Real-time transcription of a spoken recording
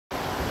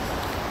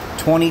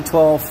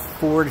2012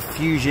 Ford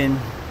Fusion,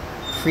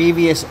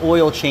 previous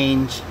oil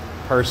change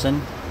person.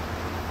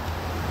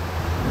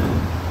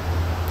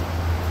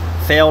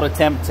 Failed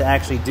attempt to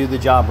actually do the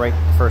job right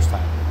the first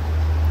time.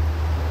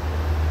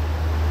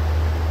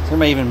 There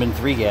may even been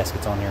 3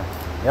 gaskets on here.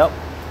 Yep.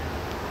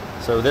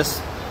 So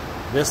this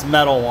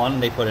metal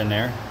one they put in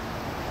there.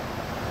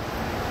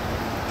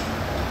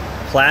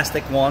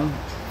 Plastic one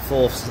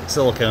full of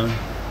silicone.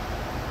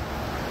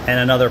 And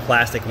another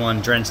plastic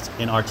one drenched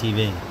in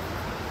RTV.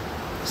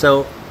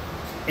 So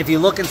if you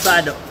look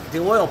inside the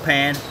oil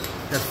pan,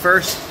 the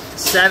first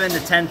 7 to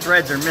 10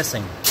 threads are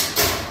missing.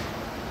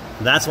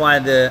 That's why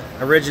the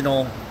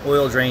original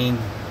oil drain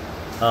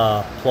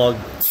plug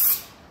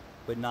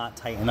would not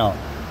tighten up.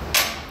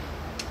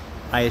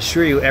 I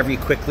assure you, every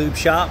quick lube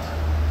shop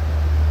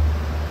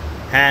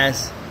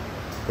has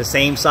the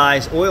same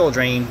size oil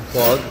drain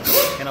plug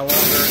and a longer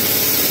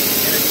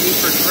and a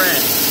deeper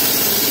thread.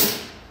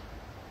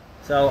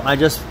 So I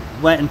just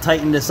went and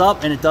tightened this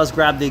up, and it does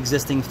grab the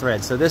existing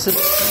thread. So this is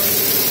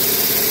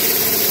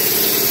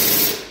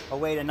a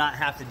way to not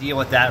have to deal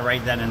with that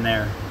right then and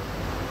there.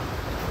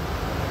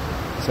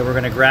 So we're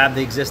going to grab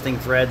the existing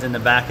threads in the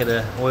back of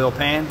the oil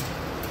pan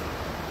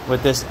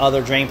with this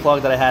other drain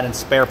plug that I had in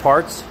spare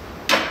parts.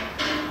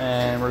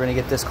 And we're going to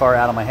get this car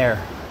out of my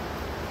hair.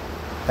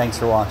 Thanks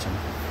for watching.